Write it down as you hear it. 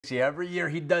See, every year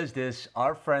he does this,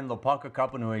 our friend Lopaka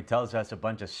Kapanui tells us a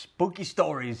bunch of spooky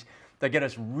stories that get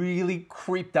us really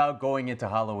creeped out going into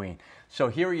Halloween. So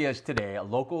here he is today, a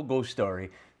local ghost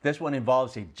story. This one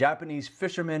involves a Japanese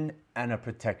fisherman and a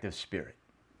protective spirit.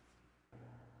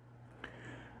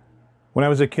 When I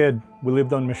was a kid, we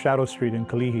lived on Machado Street in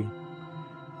Kalihi.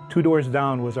 2 doors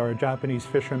down was our Japanese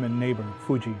fisherman neighbor,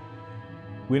 Fuji.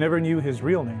 We never knew his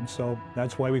real name, so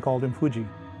that's why we called him Fuji.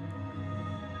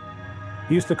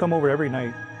 He used to come over every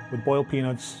night with boiled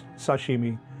peanuts,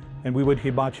 sashimi, and we would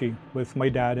hibachi with my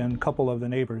dad and a couple of the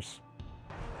neighbors.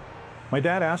 My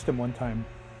dad asked him one time,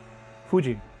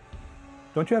 "Fuji,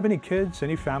 don't you have any kids,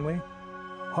 any family?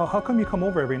 How come you come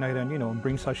over every night and,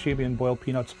 bring sashimi and boiled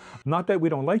peanuts? Not that we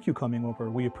don't like you coming over,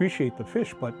 we appreciate the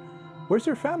fish, but where's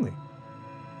your family?"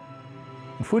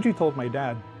 And Fuji told my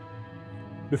dad,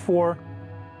 before,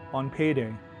 on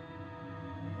payday,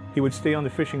 he would stay on the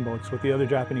fishing boats with the other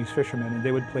Japanese fishermen and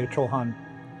they would play chohan,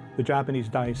 the Japanese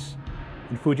dice.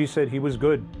 And Fuji said he was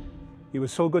good. He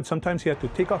was so good, sometimes he had to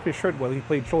take off his shirt while he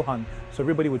played chohan so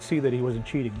everybody would see that he wasn't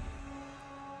cheating.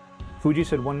 Fuji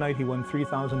said one night he won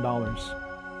 $3,000.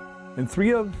 And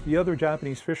 3 of the other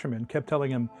Japanese fishermen kept telling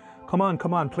him, come on,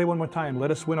 play one more time,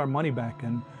 let us win our money back.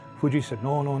 And Fuji said,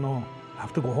 no, I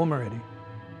have to go home already.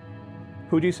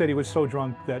 Fuji said he was so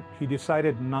drunk that he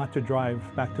decided not to drive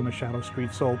back to Machado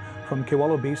Street. So from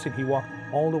Kewalo Basin, he walked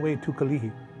all the way to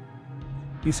Kalihi.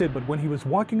 He said, but when he was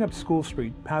walking up School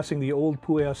Street, passing the old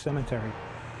Puea Cemetery,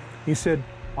 he said,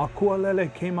 Akualele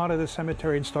came out of the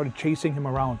cemetery and started chasing him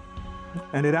around.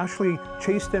 And it actually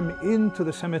chased him into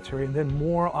the cemetery, and then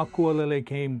more Akualele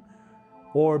came,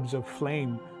 orbs of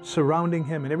flame surrounding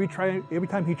him. And every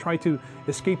time he tried to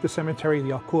escape the cemetery,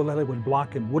 the Akualele would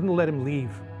block him, wouldn't let him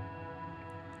leave.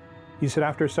 He said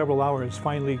after several hours,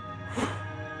 finally,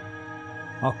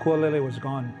 Akualele was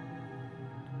gone.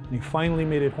 And he finally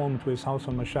made it home to his house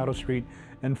on Machado Street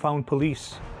and found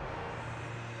police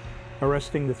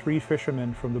arresting the 3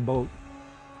 fishermen from the boat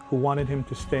who wanted him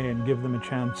to stay and give them a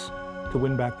chance to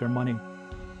win back their money.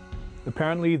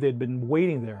 Apparently, they'd been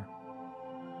waiting there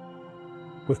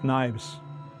with knives,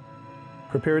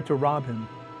 prepared to rob him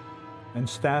and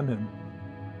stab him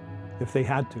if they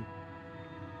had to.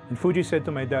 And Fuji said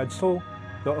to my dad, so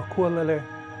the Akualele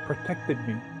protected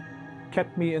me,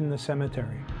 kept me in the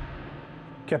cemetery,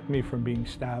 kept me from being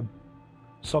stabbed.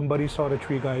 Somebody saw the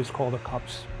 3 guys, call the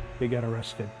cops, they get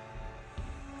arrested.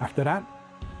 After that,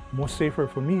 more safer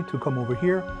for me to come over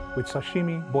here with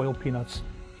sashimi, boiled peanuts,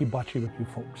 hibachi with you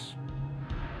folks.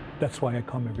 That's why I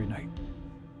come every night.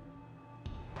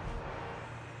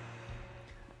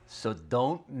 So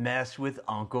don't mess with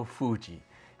Uncle Fuji.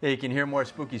 Yeah, you can hear more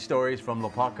spooky stories from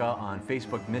Lopaka on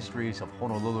Facebook Mysteries of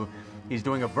Honolulu. He's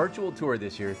doing a virtual tour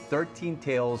this year, 13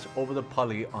 Tales Over the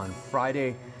Pali on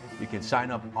Friday. You can sign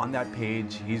up on that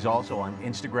page. He's also on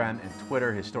Instagram and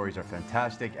Twitter. His stories are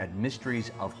fantastic at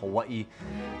Mysteries of Hawaii.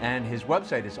 And his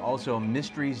website is also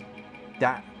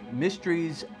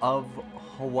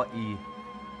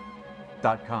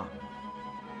mysteriesofhawaii.com.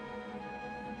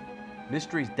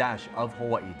 Mysteries-of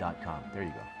Hawaii.com. There you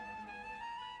go.